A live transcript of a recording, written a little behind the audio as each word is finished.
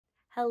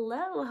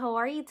Hello, how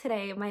are you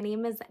today? My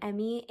name is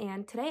Emmy,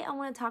 and today I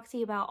want to talk to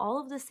you about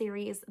all of the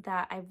series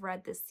that I've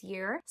read this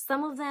year.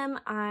 Some of them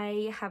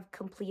I have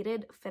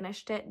completed,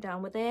 finished it,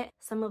 done with it.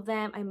 Some of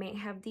them I may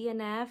have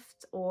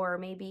DNF'd, or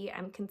maybe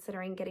I'm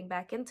considering getting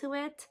back into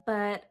it.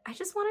 But I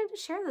just wanted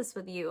to share this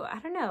with you. I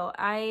don't know,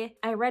 I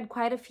read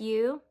quite a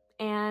few,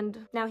 and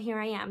now here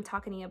I am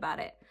talking to you about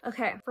it.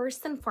 Okay,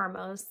 first and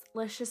foremost,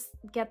 let's just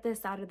get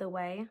this out of the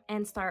way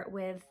and start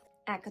with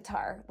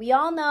ACOTAR. We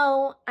all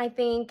know, I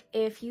think,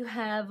 if you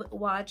have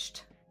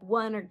watched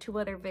one or two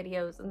other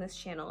videos on this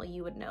channel,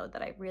 you would know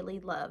that I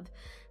really love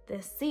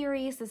this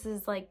series. This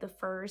is like the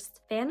first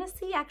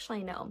fantasy,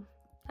 actually no,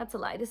 that's a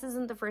lie. This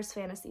isn't the first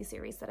fantasy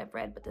series that I've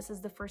read, but this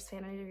is the first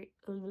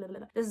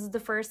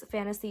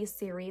fantasy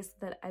series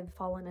that I've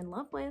fallen in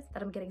love with,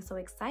 that I'm getting so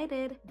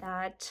excited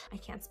that I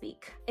can't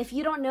speak. If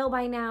you don't know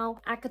by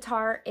now,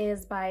 ACOTAR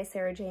is by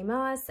Sarah J.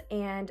 Maas,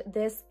 and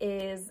this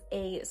is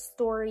a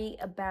story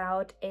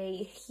about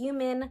a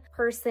human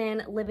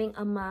person living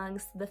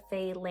amongst the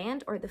Fae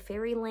land, or the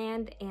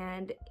fairyland,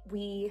 and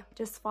we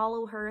just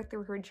follow her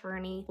through her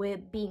journey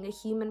with being a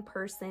human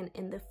person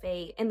in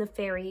the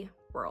fairy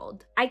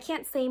world. I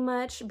can't say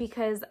much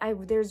because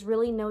there's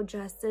really no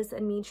justice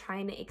in me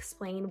trying to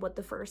explain what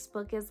the first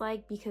book is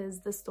like, because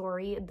the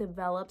story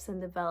develops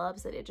and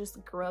develops, and it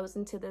just grows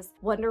into this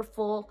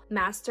wonderful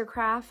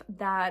mastercraft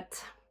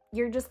that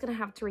you're just gonna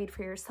have to read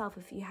for yourself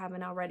if you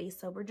haven't already.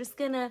 So we're just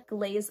gonna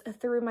glaze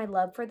through my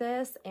love for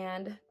this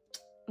and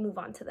move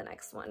on to the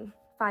next one.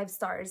 5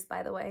 stars,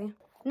 by the way.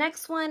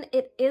 Next one,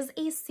 it is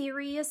a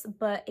series,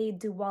 but a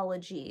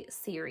duology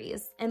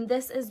series. And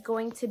this is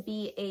going to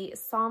be a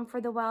Psalm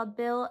for the Wild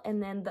Bill, and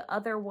then the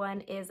other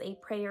one is a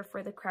Prayer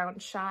for the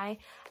Crowned Shy.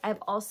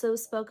 I've also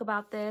spoke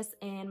about this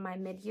in my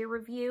mid-year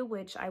review,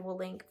 which I will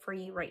link for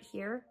you right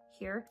here.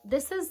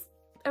 This is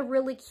a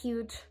really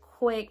cute,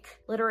 quick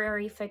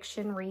literary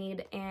fiction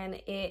read, and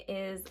it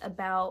is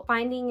about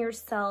finding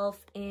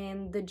yourself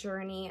in the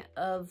journey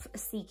of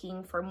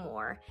seeking for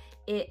more.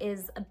 It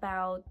is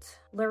about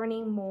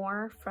learning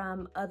more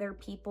from other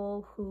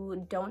people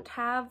who don't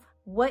have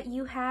what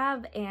you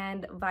have,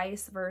 and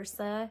vice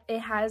versa. It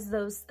has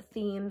those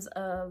themes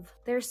of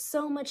there's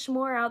so much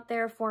more out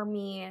there for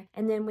me,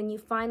 and then when you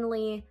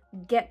finally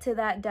get to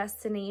that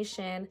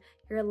destination,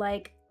 you're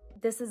like,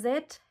 this is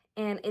it,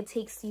 and it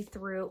takes you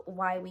through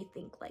why we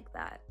think like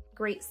that.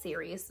 Great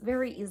series,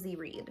 very easy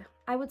read.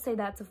 I would say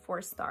that's a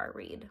 4-star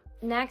read.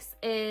 Next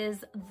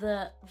is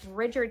the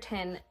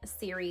Bridgerton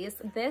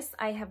series. This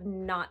I have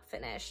not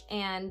finished,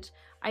 and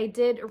I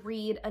did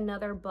read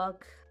another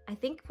book. I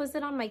think, was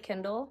it on my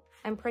Kindle?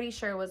 I'm pretty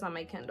sure it was on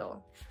my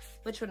Kindle.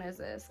 Which one is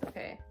this?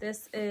 Okay,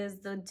 this is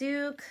the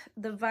Duke,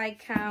 the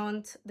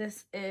Viscount.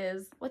 This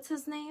is, what's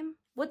his name?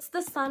 What's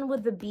the son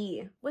with the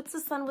B? What's the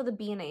son with the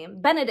B name?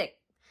 Benedict.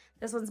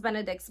 This one's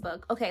Benedict's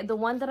book. Okay, the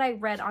one that I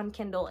read on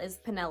Kindle is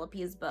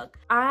Penelope's book.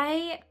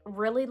 I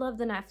really love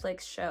the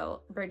Netflix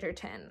show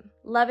Bridgerton.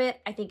 Love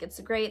it. I think it's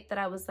great that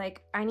I was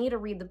like, I need to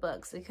read the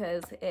books,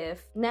 because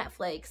if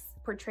Netflix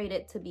portrayed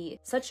it to be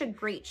such a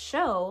great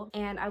show,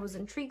 and I was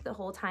intrigued the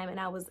whole time, and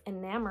I was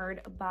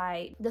enamored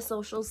by the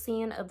social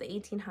scene of the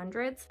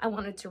 1800s, I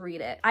wanted to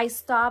read it. I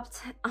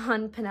stopped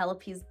on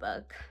Penelope's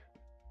book.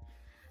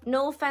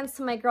 No offense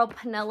to my girl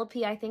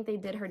Penelope, I think they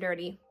did her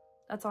dirty.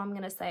 That's all I'm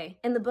gonna say.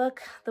 In the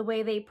book, the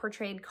way they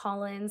portrayed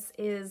Collins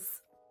is,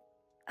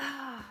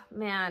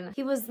 man,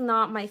 he was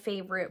not my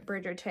favorite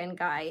Bridgerton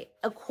guy,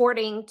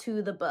 according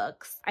to the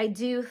books. I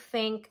do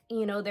think,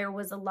 you know, there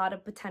was a lot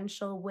of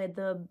potential with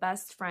the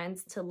best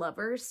friends to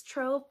lovers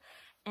trope,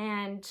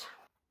 and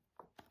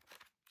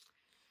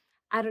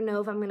I don't know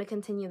if I'm gonna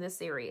continue this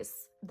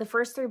series. The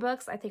first 3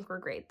 books I think were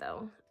great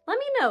though.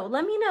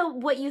 Let me know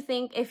what you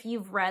think if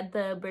you've read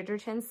the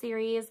Bridgerton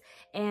series,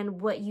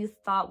 and what you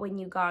thought when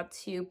you got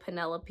to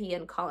Penelope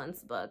and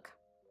Colin's book.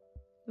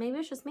 Maybe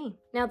it's just me.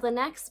 Now, the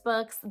next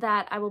books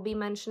that I will be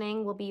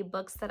mentioning will be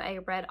books that I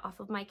read off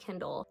of my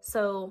Kindle.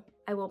 So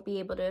I won't be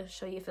able to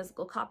show you a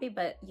physical copy,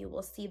 but you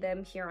will see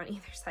them here on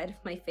either side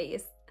of my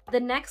face. The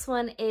next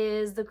one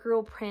is The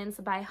Cruel Prince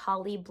by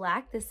Holly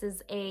Black. This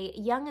is a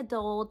young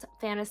adult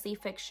fantasy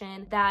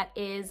fiction that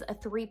is a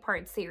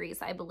 3-part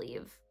series, I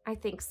believe. I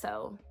think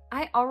so.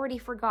 I already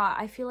forgot.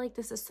 I feel like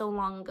this is so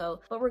long ago.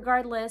 But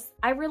regardless,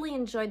 I really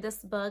enjoyed this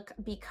book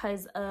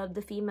because of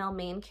the female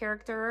main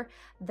character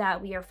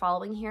that we are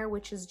following here,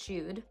 which is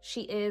Jude.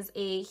 She is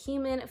a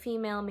human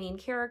female main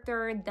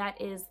character that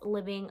is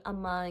living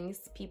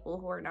amongst people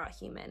who are not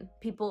human.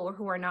 People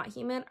who are not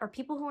human, or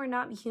people who are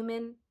not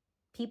human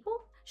people?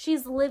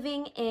 She's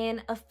living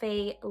in a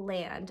Fae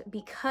land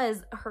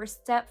because her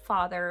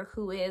stepfather,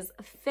 who is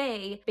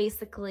Fae,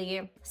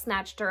 basically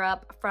snatched her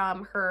up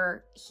from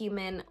her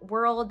human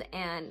world,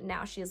 and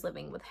now she's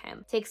living with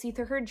him. Takes you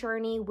through her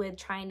journey with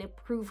trying to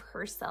prove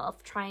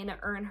herself, trying to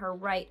earn her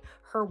right,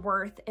 her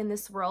worth in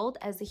this world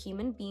as a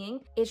human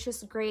being. It's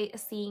just great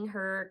seeing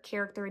her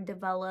character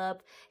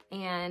develop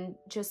and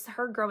just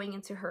her growing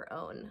into her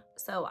own.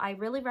 So I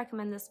really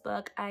recommend this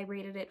book. I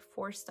rated it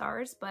 4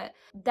 stars, but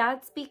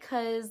that's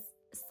because,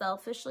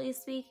 selfishly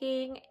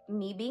speaking,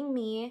 me being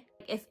me,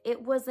 If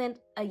it wasn't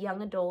a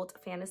young adult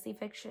fantasy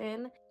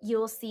fiction,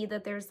 you'll see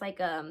that there's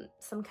like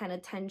some kind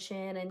of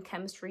tension and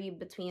chemistry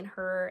between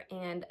her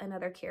and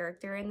another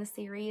character in the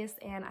series,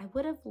 and I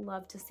would have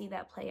loved to see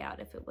that play out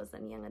if it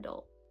wasn't young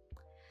adult.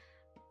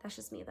 That's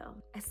just me though.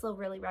 I still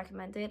really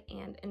recommend it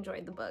and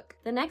enjoyed the book.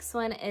 The next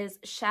one is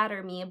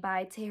Shatter Me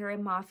by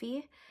Tahira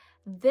Mafi.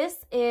 This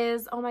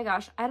is, oh my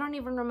gosh, I don't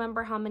even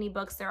remember how many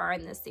books there are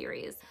in this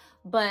series,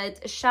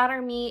 but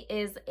Shatter Me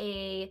is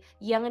a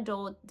young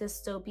adult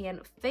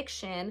dystopian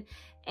fiction,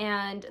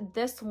 and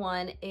this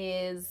one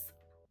is,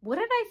 what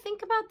did I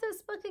think about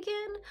this book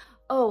again?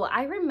 Oh,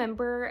 I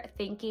remember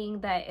thinking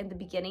that in the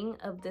beginning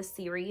of this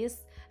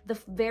series, the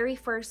very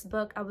first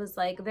book, I was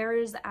like, there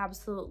is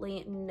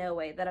absolutely no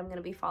way that I'm going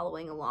to be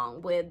following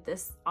along with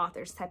this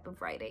author's type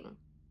of writing.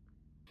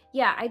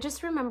 Yeah, I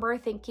just remember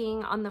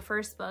thinking on the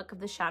first book of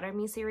the Shatter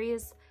Me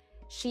series,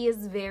 she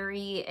is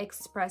very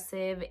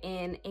expressive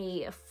in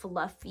a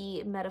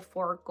fluffy,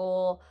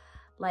 metaphorical,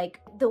 like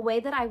the way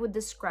that I would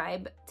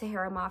describe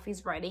Tahira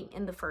Mafi's writing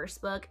in the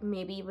first book,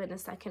 maybe even the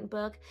second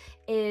book,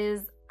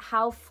 is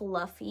how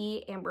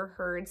fluffy Amber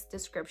Heard's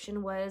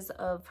description was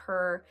of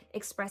her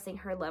expressing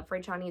her love for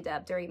Johnny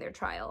Depp during their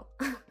trial.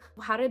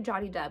 How did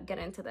Johnny Depp get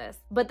into this?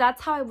 But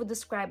that's how I would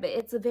describe it.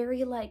 It's a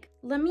very like,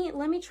 let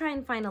me try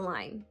and find a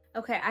line.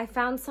 Okay, I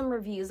found some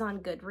reviews on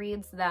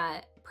Goodreads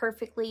that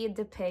perfectly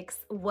depicts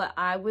what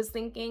I was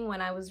thinking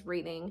when I was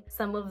reading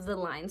some of the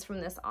lines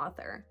from this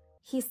author.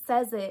 He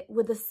says it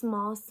with a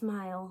small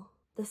smile,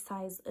 the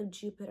size of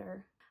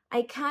Jupiter.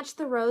 I catch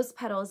the rose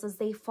petals as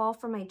they fall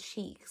from my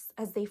cheeks,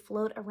 as they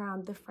float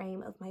around the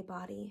frame of my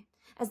body,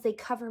 as they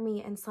cover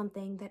me in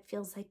something that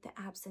feels like the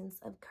absence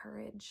of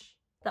courage.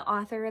 The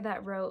author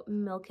that wrote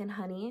Milk and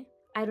Honey,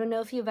 I don't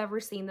know if you've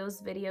ever seen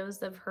those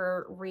videos of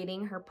her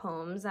reading her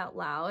poems out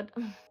loud,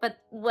 but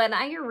when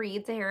I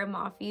read Tahira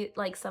Mafi,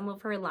 like some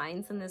of her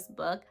lines in this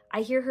book,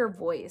 I hear her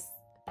voice.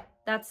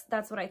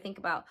 That's what I think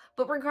about.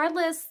 But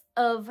regardless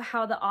of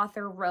how the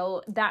author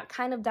wrote, that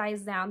kind of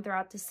dies down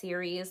throughout the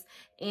series.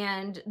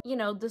 And, you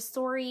know, the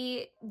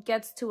story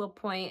gets to a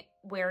point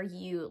where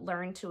you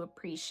learn to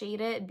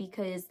appreciate it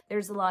because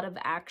there's a lot of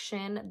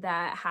action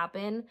that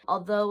happen.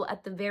 Although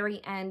at the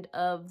very end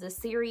of the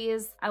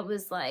series, I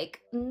was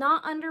like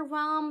not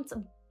underwhelmed,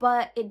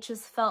 but it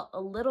just felt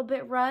a little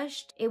bit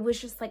rushed. It was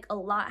just like a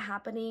lot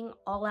happening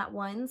all at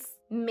once.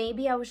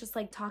 Maybe I was just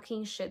like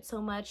talking shit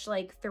so much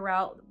like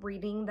throughout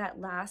reading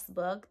that last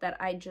book that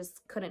I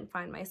just couldn't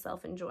find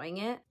myself enjoying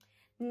it.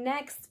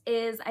 Next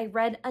is I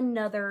read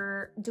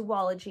another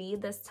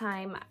duology. This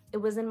time it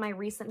was in my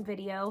recent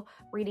video,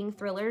 Reading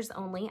Thrillers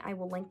Only. I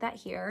will link that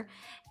here.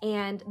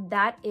 And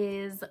that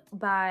is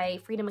by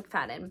Frida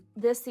McFadden.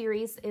 This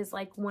series is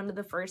like one of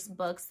the first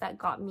books that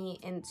got me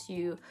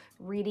into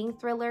reading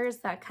thrillers,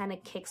 that kind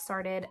of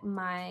kickstarted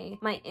my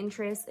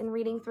interest in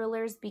reading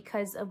thrillers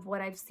because of what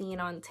I've seen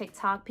on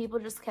TikTok. People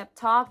just kept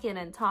talking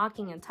and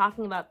talking and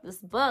talking about this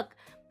book,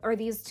 or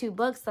these two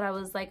books, that I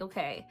was like,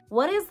 okay,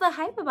 what is the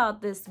hype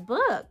about this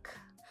book?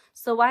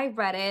 So I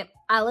read it.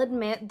 I'll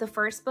admit, the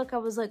first book I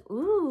was like,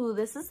 ooh,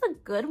 this is a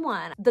good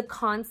one. The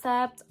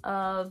concept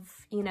of,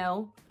 you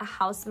know, a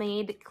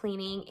housemaid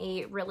cleaning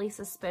a really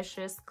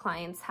suspicious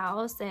client's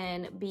house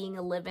and being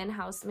a live-in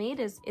housemaid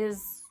is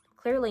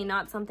clearly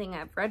not something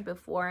I've read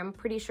before. I'm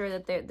pretty sure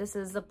that this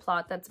is a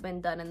plot that's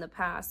been done in the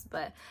past,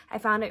 but I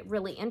found it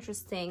really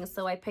interesting.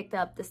 So I picked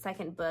up the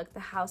second book, The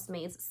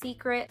Housemaid's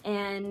Secret,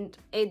 and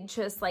it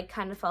just like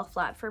kind of fell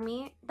flat for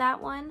me, that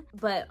one.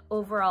 But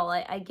overall,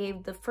 I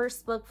gave the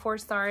first book 4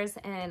 stars,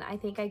 and I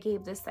think I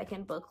gave the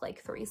second book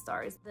like 3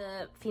 stars.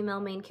 The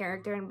female main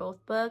character in both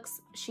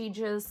books, she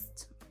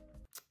changed.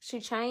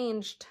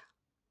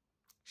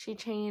 She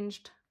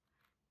changed.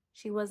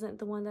 She wasn't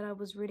the one that I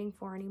was rooting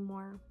for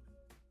anymore.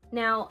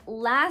 Now,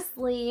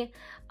 lastly,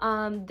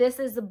 this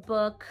is a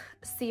book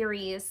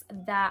series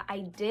that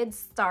I did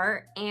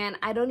start, and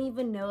I don't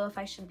even know if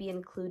I should be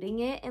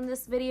including it in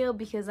this video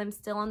because I'm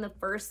still on the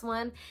first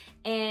one,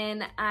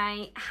 and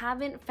I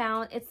haven't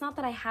found, it's not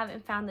that I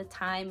haven't found the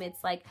time,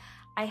 it's like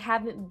I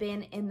haven't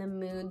been in the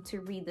mood to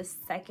read the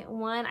second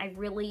one. I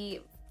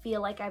really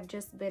feel like I've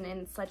just been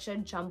in such a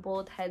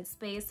jumbled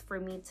headspace for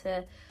me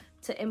to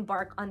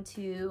embark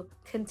onto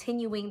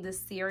continuing this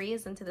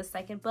series into the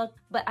second book.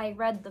 But I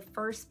read the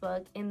first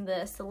book in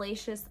the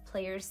Salacious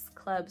Players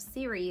Club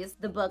series,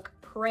 the book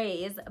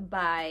Praise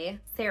by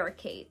Sarah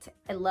Kate.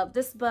 I love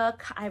this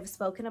book. I've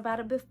spoken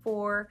about it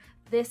before.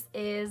 This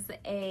is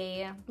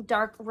a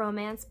dark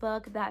romance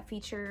book that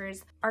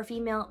features our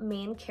female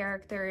main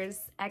character's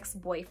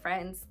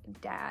ex-boyfriend's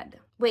dad.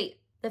 Wait,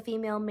 the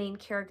female main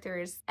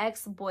character's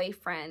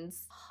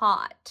ex-boyfriend's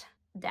hot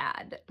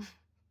dad.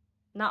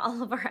 Not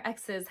all of our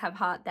exes have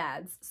hot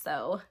dads,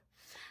 so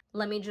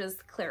Let me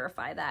just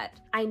clarify that.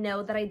 I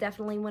know that I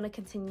definitely want to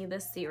continue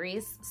this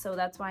series, so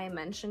that's why I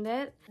mentioned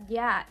it.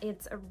 Yeah,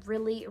 it's a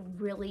really,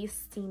 really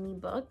steamy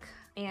book,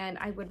 and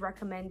I would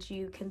recommend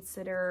you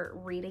consider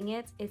reading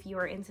it if you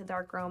are into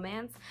dark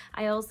romance.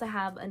 I also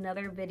have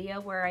another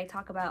video where I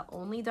talk about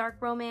only dark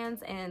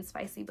romance and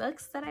spicy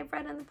books that I've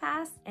read in the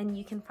past, and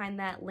you can find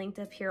that linked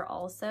up here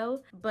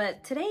also.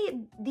 But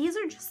today, these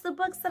are just the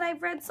books that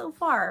I've read so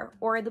far,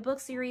 or the book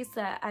series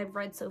that I've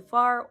read so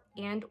far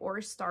and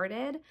or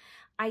started.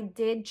 I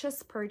did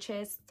just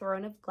purchase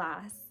Throne of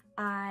Glass.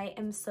 I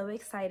am so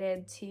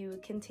excited to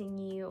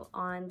continue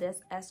on this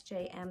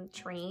SJM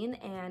train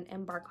and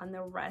embark on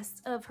the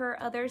rest of her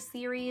other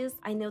series.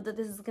 I know that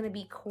this is going to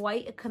be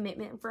quite a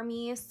commitment for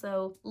me,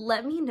 so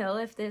let me know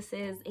if this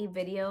is a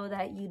video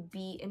that you'd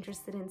be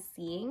interested in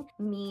seeing.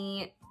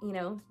 Me, you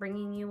know,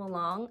 bringing you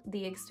along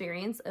the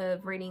experience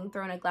of reading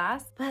Throne of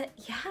Glass. But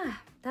yeah,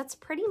 that's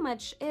pretty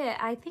much it.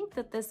 I think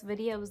that this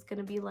video is going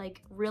to be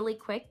like really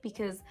quick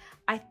because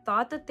I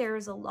thought that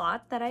there's a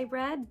lot that I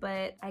read,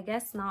 but I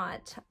guess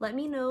not. Let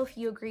me know if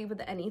you agree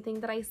with anything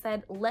that I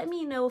said. Let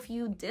me know if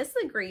you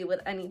disagree with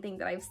anything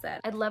that I've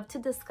said. I'd love to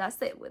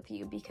discuss it with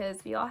you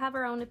because we all have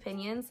our own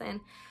opinions, and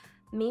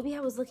maybe I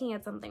was looking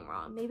at something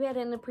wrong. Maybe I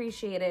didn't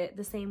appreciate it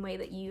the same way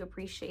that you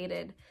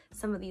appreciated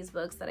some of these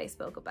books that I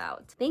spoke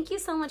about. Thank you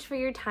so much for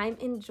your time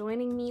in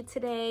joining me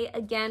today.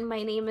 Again,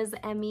 my name is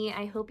Emmy.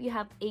 I hope you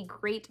have a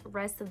great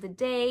rest of the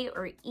day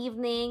or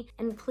evening,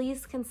 and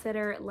please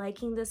consider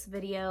liking this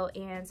video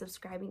and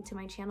subscribing to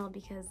my channel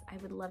because I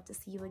would love to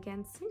see you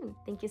again soon.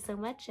 Thank you so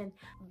much, and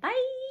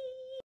bye!